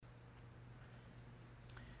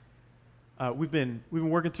We've been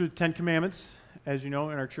working through the Ten Commandments, as you know,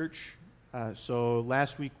 in our church. So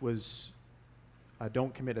last week was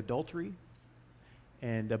don't commit adultery,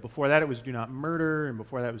 and before that it was do not murder, and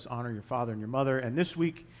before that was honor your father and your mother. And this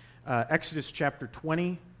week, Exodus chapter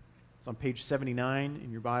 20. It's on page 79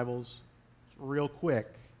 in your Bibles. It's real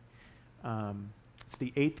quick. It's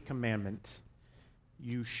the 8th commandment: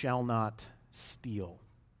 you shall not steal.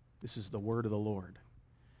 This is the word of the Lord.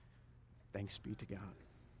 Thanks be to God.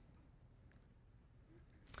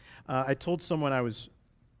 I told someone I was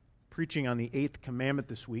preaching on the 8th commandment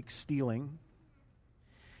this week, stealing.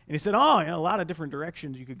 And he said, a lot of different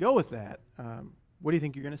directions you could go with that. What do you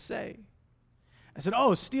think you're going to say? I said,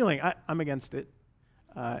 stealing. I'm against it.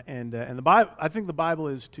 And the Bible, I think the Bible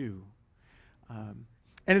is too. And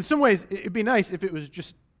in some ways, it'd be nice if it was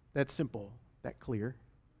just that simple, that clear.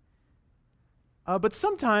 But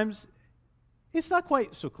sometimes it's not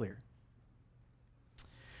quite so clear.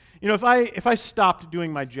 You know, if I stopped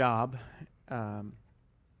doing my job and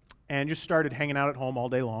just started hanging out at home all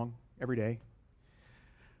day long, every day,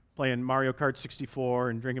 playing Mario Kart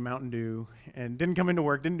 64 and drinking Mountain Dew, and didn't come into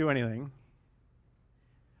work, didn't do anything,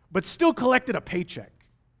 but still collected a paycheck,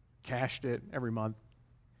 cashed it every month,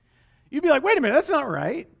 you'd be like, wait a minute, that's not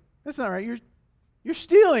right. That's not right. You're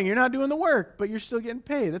stealing. You're not doing the work, but you're still getting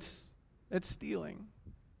paid. That's stealing.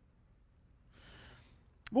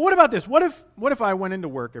 But what about this? What if I went into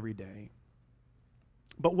work every day,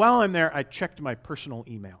 but while I'm there, I checked my personal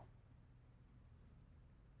email?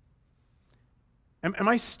 Am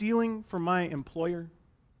I stealing from my employer,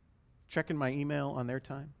 checking my email on their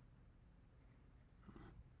time?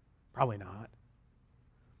 Probably not.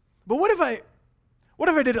 But what if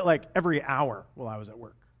I did it like every hour while I was at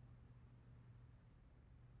work?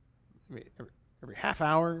 Every half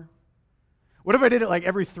hour? What if I did it like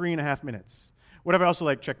every 3.5 minutes? What if I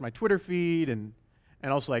also checked my Twitter feed and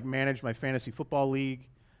also managed my fantasy football league?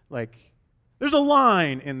 There's a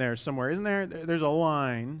line in there somewhere, isn't there? There's a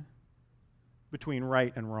line between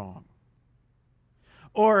right and wrong.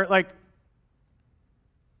 Or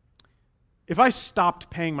if I stopped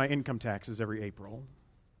paying my income taxes every April,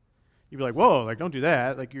 you'd be like, whoa, don't do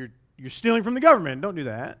that. You're stealing from the government. Don't do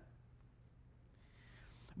that.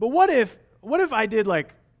 But what if I did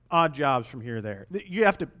odd jobs from here to there? You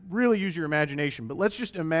have to really use your imagination, but let's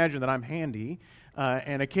just imagine that I'm handy,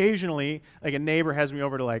 and occasionally, a neighbor has me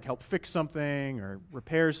over to help fix something or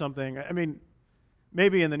repair something. I mean,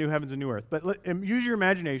 maybe in the new heavens and new earth, but use your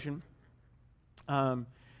imagination. And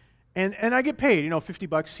I get paid,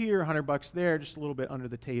 $50 here, $100 there, just a little bit under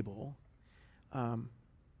the table. And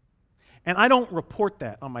I don't report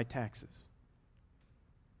that on my taxes.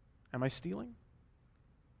 Am I stealing?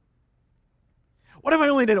 What if I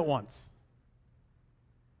only did it once?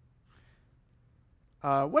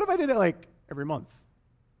 What if I did it every month?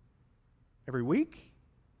 Every week?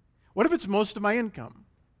 What if it's most of my income?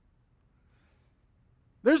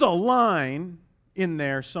 There's a line in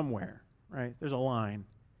there somewhere, right? There's a line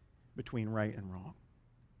between right and wrong.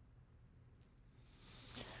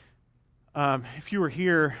 If you were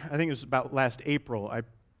here, I think it was about last April,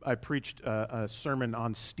 I preached a sermon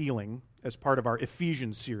on stealing as part of our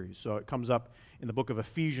Ephesians series. So it comes up in the book of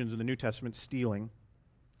Ephesians in the New Testament, stealing.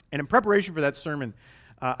 And in preparation for that sermon,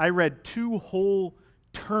 I read 2 whole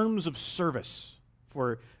terms of service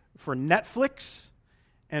for Netflix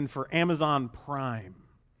and for Amazon Prime.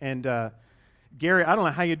 And Gary, I don't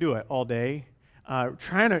know how you do it all day,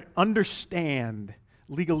 trying to understand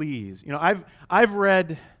legalese. I've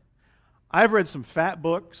read some fat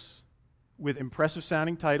books with impressive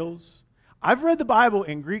sounding titles. I've read the Bible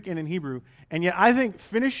in Greek and in Hebrew, and yet I think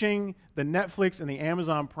finishing the Netflix and the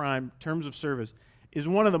Amazon Prime terms of service is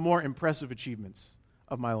one of the more impressive achievements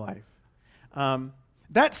of my life.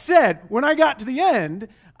 That said, when I got to the end,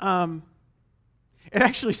 it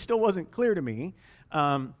actually still wasn't clear to me.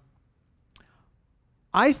 I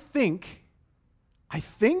think,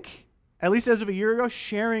 at least as of a year ago,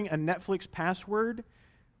 sharing a Netflix password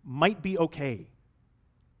might be okay.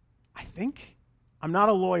 I think. I'm not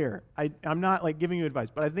a lawyer. I'm not giving you advice,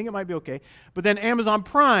 but I think it might be okay. But then Amazon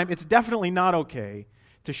Prime, it's definitely not okay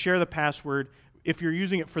to share the password if you're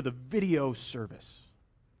using it for the video service.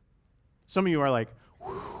 Some of you are like,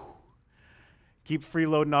 whew, keep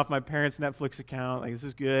freeloading off my parents' Netflix account. This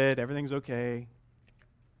is good. Everything's okay.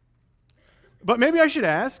 But maybe I should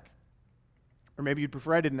ask, or maybe you'd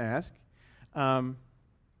prefer I didn't ask.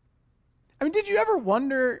 Did you ever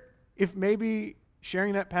wonder if maybe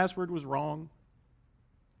sharing that password was wrong?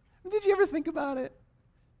 Did you ever think about it?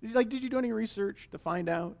 Did you do any research to find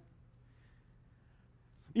out?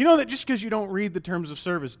 You know that just because you don't read the terms of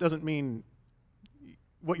service doesn't mean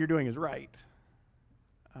what you're doing is right.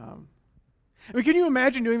 I mean, can you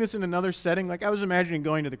imagine doing this in another setting? Like, I was imagining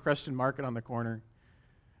going to the Creston Market on the corner,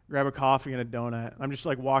 grab a coffee and a donut. I'm just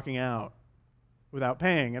like walking out without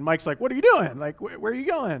paying. And Mike's like, "What are you doing? Like, where are you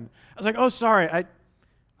going?" I was like, "Oh, sorry.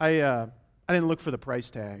 I didn't look for the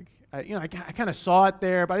price tag. I kind of saw it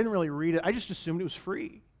there, but I didn't really read it. I just assumed it was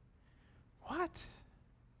free." What?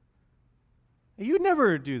 You'd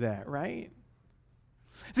never do that, right?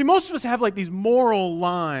 See, most of us have like these moral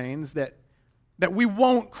lines that we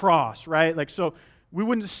won't cross, right? Like, so we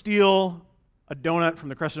wouldn't steal a donut from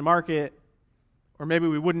the Crescent Market, or maybe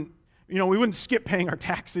we wouldn't skip paying our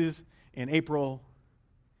taxes in April.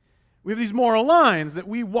 We have these moral lines that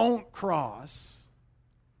we won't cross.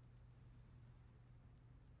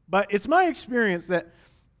 But it's my experience that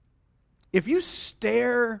if you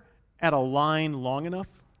stare at a line long enough,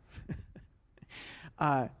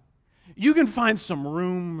 you can find some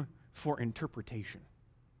room for interpretation.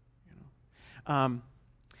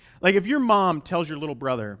 Like if your mom tells your little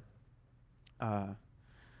brother, "I'm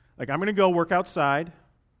going to go work outside,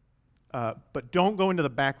 but don't go into the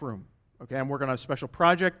back room. Okay, I'm working on a special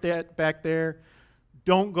project back there.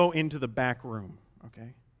 Don't go into the back room."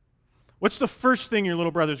 Okay, what's the first thing your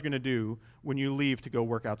little brother's going to do when you leave to go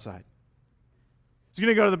work outside? He's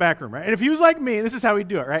going to go to the back room, right? And if he was like me, this is how he'd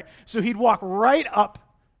do it, right? So he'd walk right up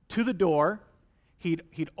to the door,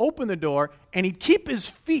 he'd open the door, and he'd keep his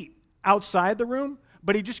feet outside the room,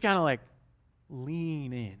 but he'd just kind of like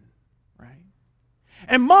lean in, right?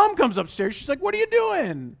 And mom comes upstairs, she's like, "What are you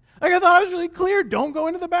doing? Like, I thought I was really clear, don't go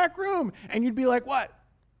into the back room." And you'd be like, "What?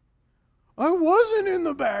 I wasn't in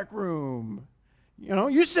the back room.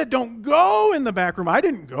 You said don't go in the back room." I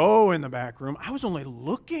didn't go in the back room. I was only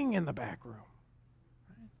looking in the back room.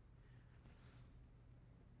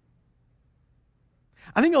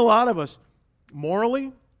 I think a lot of us,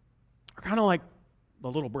 morally, are kind of like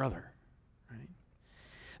the little brother, right?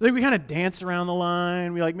 Like we kind of dance around the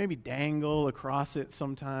line. We like maybe dangle across it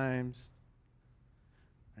sometimes.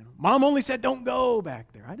 Mom only said don't go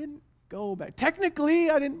back there. I didn't go back. Technically,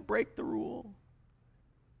 I didn't break the rule.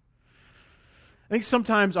 I think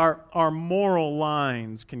sometimes our moral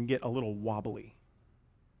lines can get a little wobbly.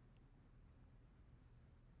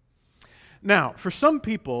 Now, for some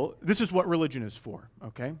people, this is what religion is for,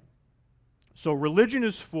 okay? So religion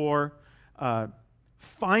is for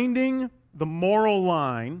finding the moral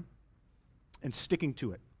line and sticking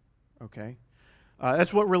to it, okay?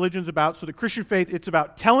 That's what religion's about. So the Christian faith, it's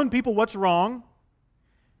about telling people what's wrong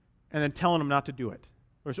and then telling them not to do it.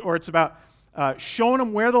 Or it's about showing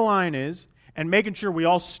them where the line is and making sure we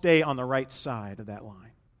all stay on the right side of that line.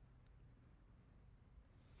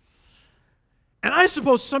 And I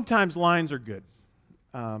suppose sometimes lines are good.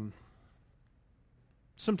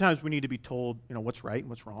 Sometimes we need to be told, what's right and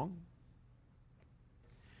what's wrong.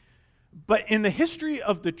 But in the history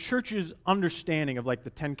of the church's understanding of like the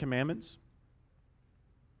Ten Commandments,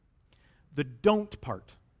 the don't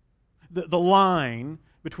part, the line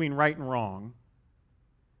between right and wrong,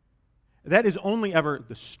 that is only ever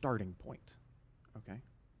the starting point. Okay?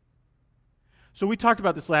 So we talked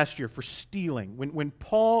about this last year for stealing. When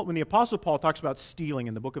the Apostle Paul talks about stealing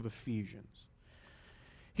in the book of Ephesians,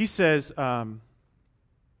 he says,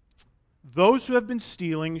 those who have been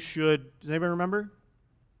stealing should, does anybody remember?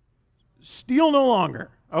 Steal no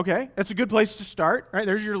longer. Okay, that's a good place to start, right?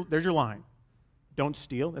 There's your line. Don't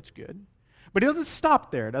steal, that's good. But he doesn't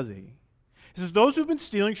stop there, does he? He says, those who have been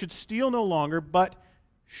stealing should steal no longer, but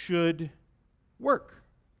should work,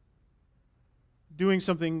 doing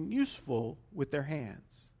something useful with their hands.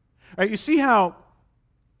 All right, you see how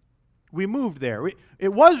we moved there.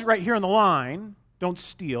 It was right here on the line, don't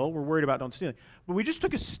steal. We're worried about don't stealing. But we just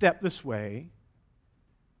took a step this way,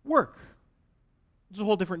 work. It's a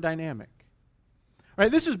whole different dynamic. All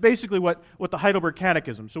right, this is basically what the Heidelberg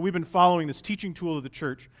Catechism. So we've been following this teaching tool of the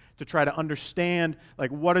church to try to understand, like,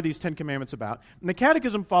 what are these Ten Commandments about? And the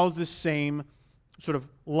Catechism follows this same sort of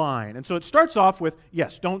line. And so it starts off with,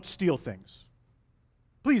 yes, don't steal things.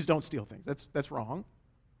 Please don't steal things. That's wrong.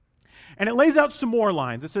 And it lays out some more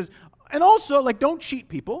lines. It says, and also, like, don't cheat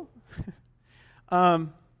people.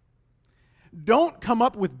 Don't come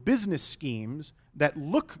up with business schemes that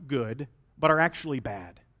look good but are actually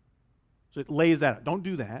bad. So it lays that out. Don't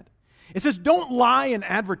do that. It says don't lie in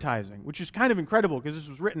advertising, which is kind of incredible because this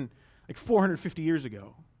was written like 450 years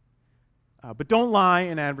ago. But don't lie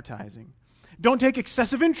in advertising. Don't take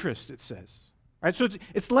excessive interest, it says. Right? So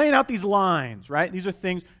it's laying out these lines, right? These are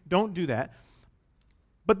things, don't do that.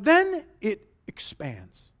 But then it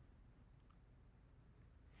expands.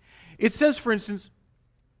 It says, for instance,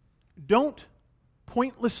 don't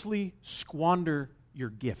pointlessly squander your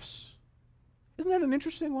gifts. Isn't that an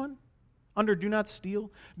interesting one? under do not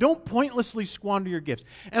steal. Don't pointlessly squander your gifts.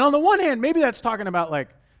 And on the one hand, maybe that's talking about like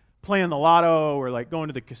playing the lotto or like going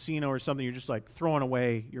to the casino or something. You're just like throwing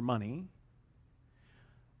away your money.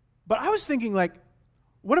 But I was thinking like,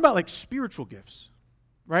 what about like spiritual gifts,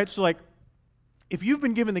 right? So like, if you've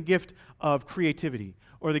been given the gift of creativity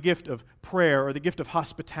or the gift of prayer or the gift of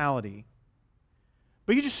hospitality,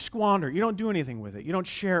 but you just squander, you don't do anything with it, you don't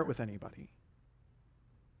share it with anybody,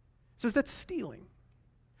 it says that's stealing,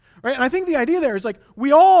 right? And I think the idea there is like,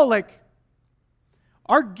 we all like,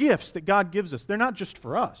 our gifts that God gives us, they're not just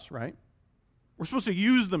for us, right? We're supposed to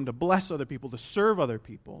use them to bless other people, to serve other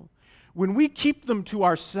people. When we keep them to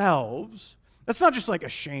ourselves, that's not just like a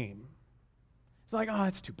shame. It's like, oh,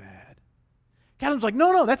 that's too bad. Calvin's like,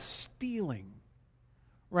 no, that's stealing,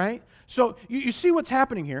 right? So you see what's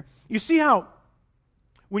happening here. You see how,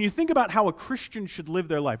 when you think about how a Christian should live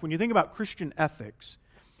their life, when you think about Christian ethics,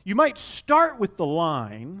 you might start with the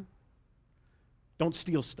line, don't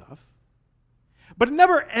steal stuff, but it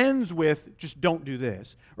never ends with just don't do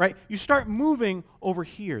this, right? You start moving over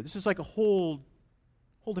here. This is like a whole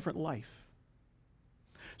different life.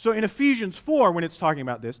 So in Ephesians 4, when it's talking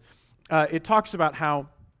about this, it talks about how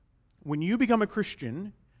when you become a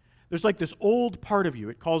Christian, there's like this old part of you.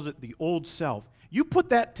 It calls it the old self. You put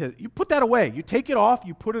that away. You take it off,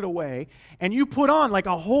 you put it away, and you put on like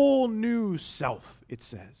a whole new self, it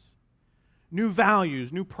says. New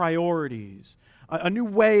values, new priorities, a new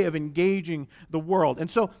way of engaging the world. And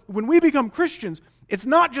so when we become Christians, it's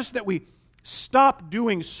not just that we stop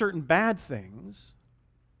doing certain bad things,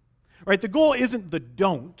 right? The goal isn't the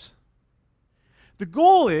don't. The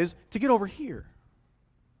goal is to get over here.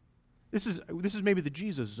 This is maybe the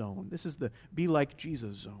Jesus zone. This is the be like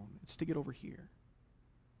Jesus zone. It's to get over here.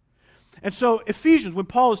 And so Ephesians, when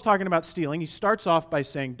Paul is talking about stealing, he starts off by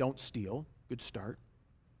saying, don't steal. Good start.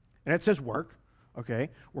 And it says work. Okay,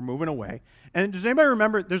 we're moving away. And does anybody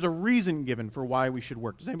remember, there's a reason given for why we should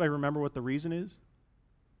work. Does anybody remember what the reason is?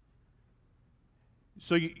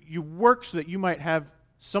 So you work so that you might have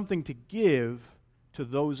something to give to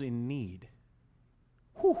those in need.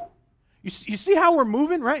 Whew. You see how we're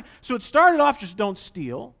moving, right? So it started off just don't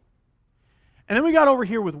steal. And then we got over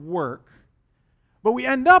here with work. But we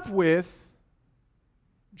end up with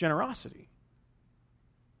generosity,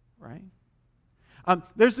 right?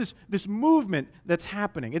 There's this movement that's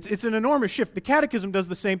happening. It's an enormous shift. The Catechism does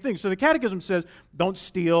the same thing. So the Catechism says, don't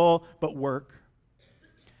steal, but work.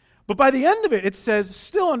 But by the end of it, it says,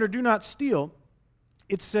 still under do not steal,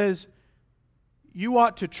 it says, you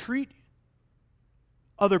ought to treat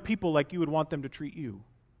other people like you would want them to treat you.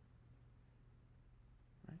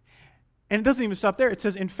 Right? And it doesn't even stop there. It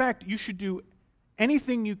says, in fact, you should do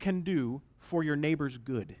anything you can do for your neighbor's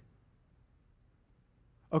good.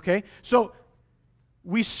 Okay? So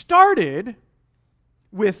we started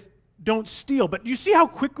with don't steal, but you see how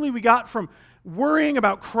quickly we got from worrying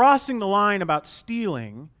about crossing the line about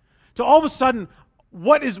stealing to all of a sudden,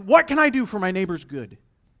 what can I do for my neighbor's good?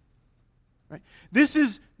 Right? This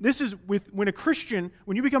is when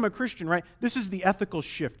you become a Christian, right? This is the ethical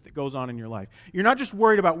shift that goes on in your life. You're not just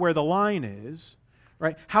worried about where the line is,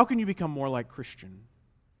 right? How can you become more like Christian,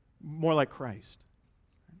 more like Christ?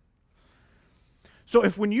 So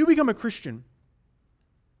when you become a Christian,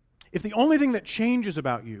 if the only thing that changes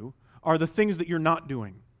about you are the things that you're not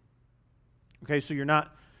doing, okay, so you're not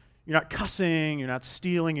cussing, you're not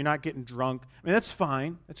stealing, you're not getting drunk. I mean, that's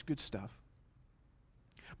fine. That's good stuff.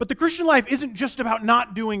 But the Christian life isn't just about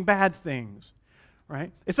not doing bad things,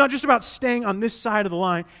 right? It's not just about staying on this side of the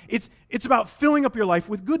line. It's about filling up your life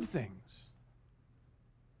with good things.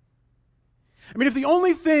 I mean, if the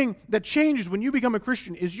only thing that changes when you become a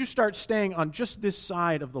Christian is you start staying on just this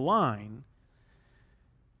side of the line,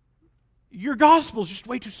 your gospel is just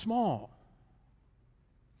way too small.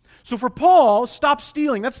 So for Paul, stop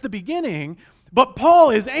stealing. That's the beginning. But Paul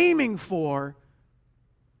is aiming for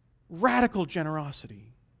radical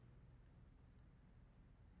generosity.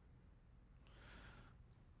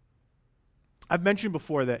 I've mentioned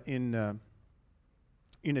before that in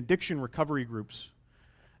addiction recovery groups,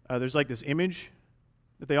 there's like this image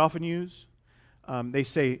that they often use. They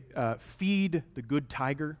say, feed the good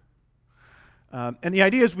tiger. And the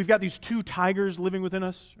idea is we've got these two tigers living within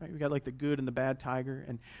us, right? We've got like the good and the bad tiger.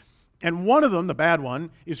 And one of them, the bad one,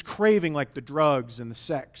 is craving like the drugs and the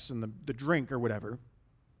sex and the drink or whatever.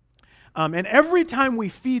 And every time we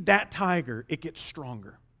feed that tiger, it gets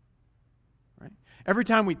stronger. Right? Every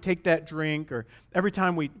time we take that drink or every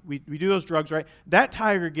time we do those drugs, right, that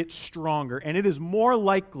tiger gets stronger and it is more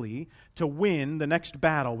likely to win the next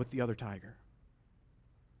battle with the other tiger.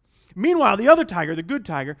 Meanwhile, the other tiger, the good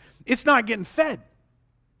tiger, it's not getting fed.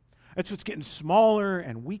 So it's getting smaller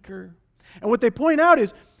and weaker. And what they point out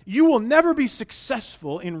is you will never be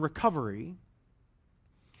successful in recovery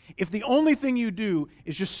if the only thing you do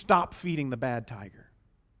is just stop feeding the bad tiger.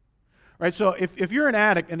 Right? So if you're an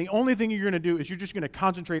addict and the only thing you're going to do is you're just going to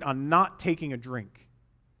concentrate on not taking a drink,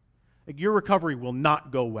 like your recovery will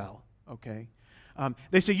not go well, okay?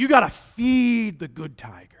 They say you got to feed the good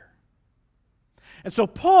tiger. And so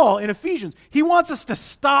Paul, in Ephesians, he wants us to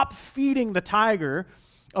stop feeding the tiger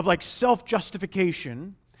of like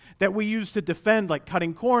self-justification that we use to defend like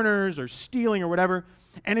cutting corners or stealing or whatever.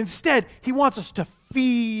 And instead, he wants us to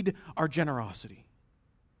feed our generosity.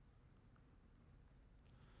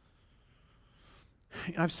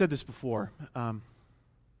 I've said this before.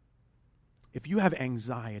 If you have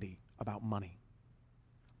anxiety about money,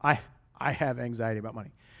 I have anxiety about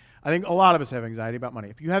money. I think a lot of us have anxiety about money.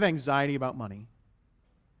 If you have anxiety about money,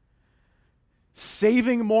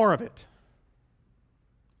 saving more of it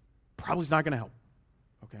probably is not going to help,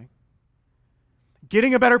 okay?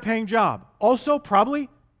 Getting a better paying job, also probably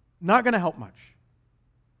not going to help much.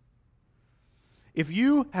 If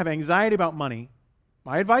you have anxiety about money,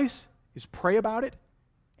 my advice is pray about it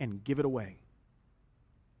and give it away.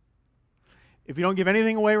 If you don't give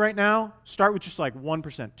anything away right now, start with just like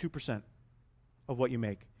 1%, 2% of what you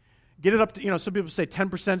make. Get it up to, some people say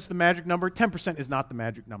 10% is the magic number. 10% is not the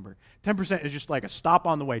magic number. 10% is just like a stop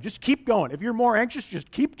on the way. Just keep going. If you're more anxious, just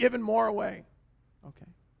keep giving more away. Okay.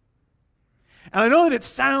 And I know that it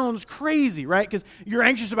sounds crazy, right? Because you're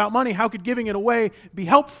anxious about money. How could giving it away be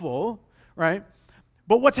helpful, right?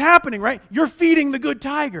 But what's happening, right? You're feeding the good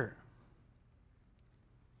tiger.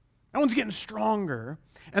 That one's getting stronger.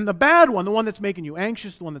 And the bad one, the one that's making you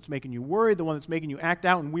anxious, the one that's making you worried, the one that's making you act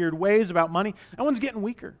out in weird ways about money, that one's getting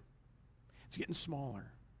weaker. It's getting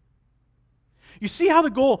smaller. You see how the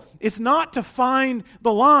goal is not to find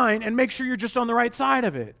the line and make sure you're just on the right side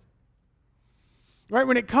of it. Right?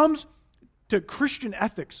 When it comes to Christian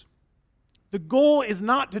ethics, the goal is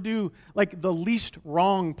not to do like the least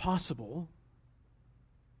wrong possible.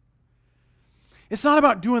 It's not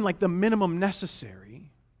about doing like the minimum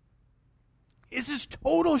necessary. It's this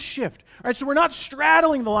total shift. Right? So we're not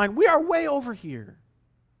straddling the line. We are way over here.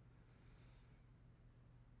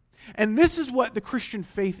 And this is what the Christian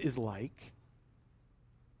faith is like.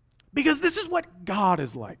 Because this is what God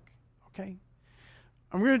is like. Okay?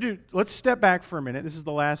 Let's step back for a minute. This is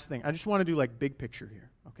the last thing. I just want to do like big picture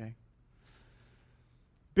here. Okay?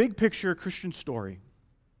 Big picture Christian story.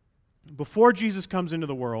 Before Jesus comes into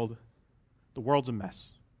the world's a mess.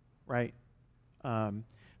 Right?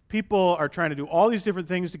 People are trying to do all these different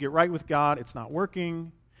things to get right with God. It's not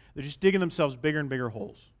working. They're just digging themselves bigger and bigger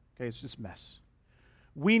holes. Okay? It's just mess.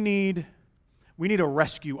 We need a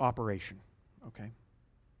rescue operation, okay?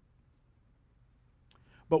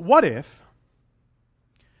 But what if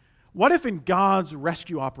in God's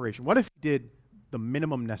rescue operation, what if he did the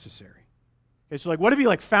minimum necessary? Okay, so like what if he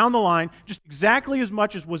like found the line just exactly as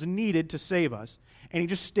much as was needed to save us, and he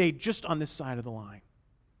just stayed just on this side of the line?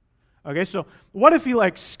 Okay, so what if he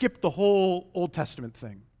like skipped the whole Old Testament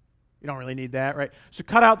thing? You don't really need that, right? So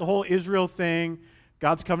cut out the whole Israel thing,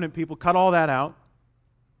 God's covenant people, cut all that out.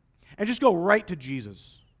 And just go right to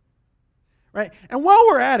Jesus, right? And while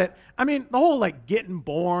we're at it, I mean, the whole like getting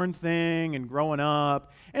born thing and growing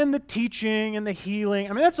up and the teaching and the healing,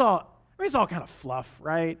 I mean, it's all kind of fluff,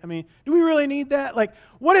 right? I mean, do we really need that? Like,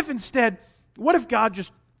 what if God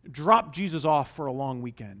just dropped Jesus off for a long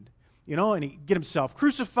weekend, and he get himself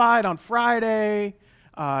crucified on Friday,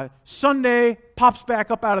 Sunday, pops back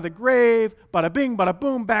up out of the grave, bada bing, bada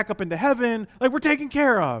boom, back up into heaven, like we're taken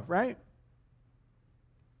care of, right?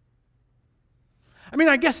 I mean,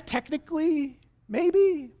 I guess technically,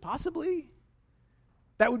 maybe, possibly,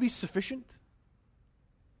 that would be sufficient.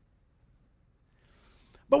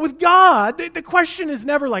 But with God, the question is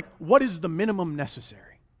never like, what is the minimum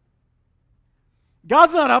necessary?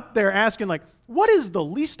 God's not up there asking like, what is the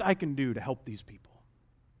least I can do to help these people?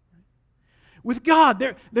 With God,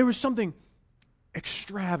 there was something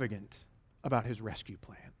extravagant about his rescue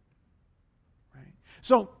plan. Right?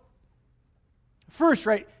 So, first,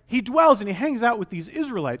 right, he dwells and he hangs out with these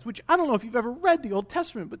Israelites, which I don't know if you've ever read the Old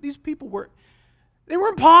Testament, but these people were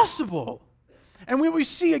impossible. And what we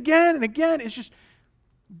see again and again is just,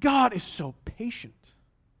 God is so patient.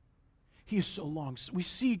 He is so long. We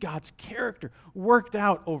see God's character worked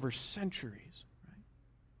out over centuries. Right?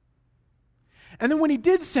 And then when he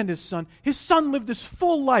did send his son lived this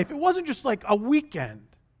full life. It wasn't just like a weekend,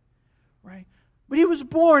 right? But he was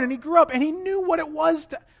born and he grew up and he knew what it was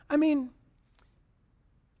to,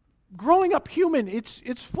 growing up human, it's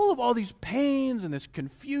full of all these pains and this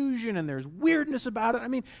confusion and there's weirdness about it. I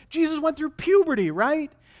mean, Jesus went through puberty, right?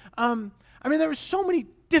 There were so many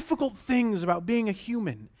difficult things about being a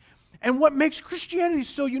human. And what makes Christianity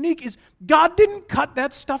so unique is God didn't cut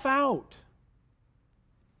that stuff out.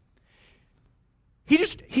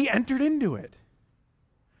 He entered into it.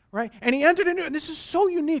 Right? And he entered into it, and this is so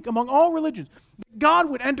unique among all religions. God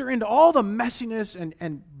would enter into all the messiness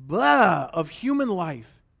and blah of human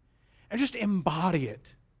life and just embody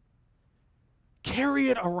it. Carry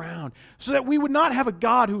it around so that we would not have a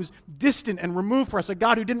God who was distant and removed from us, a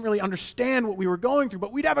God who didn't really understand what we were going through,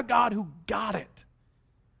 but we'd have a God who got it,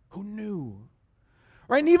 who knew.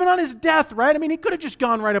 Right? And even on his death, right? I mean, he could have just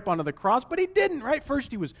gone right up onto the cross, but he didn't, right?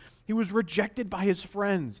 First, he was rejected by his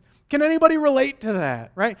friends. Can anybody relate to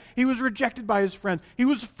that, right? He was rejected by his friends. He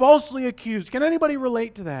was falsely accused. Can anybody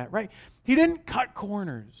relate to that, right? He didn't cut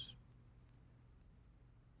corners.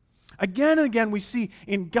 Again and again, we see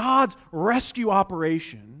in God's rescue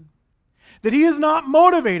operation that he is not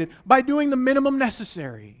motivated by doing the minimum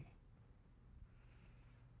necessary.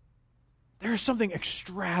 There is something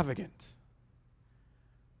extravagant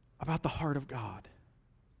about the heart of God.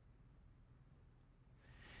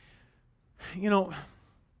 You know,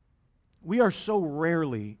 we are so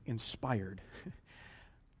rarely inspired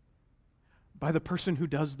by the person who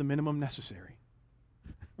does the minimum necessary.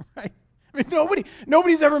 Right? I mean,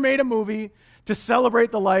 nobody's ever made a movie to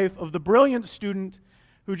celebrate the life of the brilliant student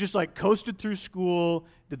who just like coasted through school,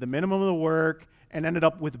 did the minimum of the work, and ended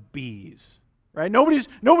up with B's. Right?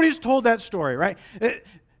 Nobody's told that story, right?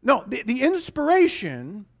 No, the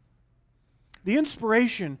inspiration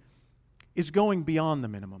is going beyond the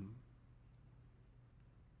minimum.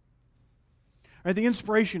 Right? The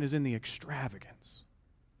inspiration is in the extravagance.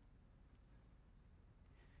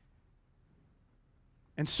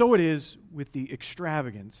 And so it is with the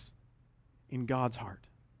extravagance in God's heart.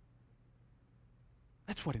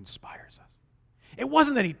 That's what inspires us. It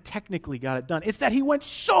wasn't that he technically got it done. It's that he went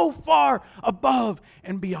so far above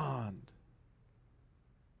and beyond.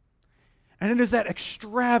 And it is that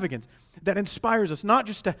extravagance that inspires us, not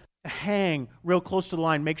just to hang real close to the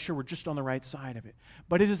line, make sure we're just on the right side of it,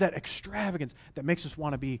 but it is that extravagance that makes us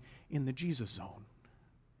want to be in the Jesus zone,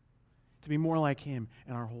 to be more like him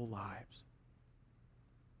in our whole lives.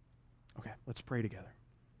 Okay, let's pray together.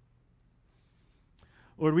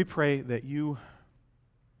 Lord, we pray that you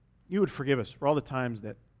would forgive us for all the times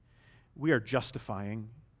that we are justifying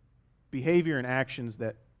behavior and actions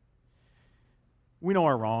that we know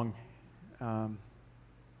are wrong.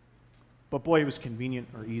 But boy, it was convenient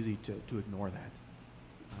or easy to ignore that.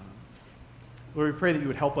 Lord, we pray that you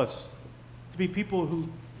would help us to be people who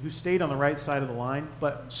stayed on the right side of the line,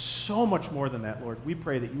 but so much more than that, Lord. We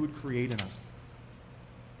pray that you would create in us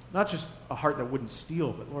not just a heart that wouldn't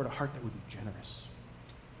steal, but Lord, a heart that would be generous.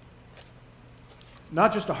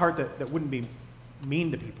 Not just a heart that wouldn't be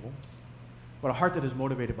mean to people, but a heart that is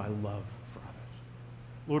motivated by love for others.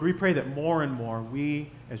 Lord, we pray that more and more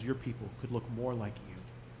we, as your people, could look more like you.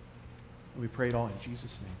 And we pray it all in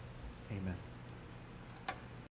Jesus' name. Amen.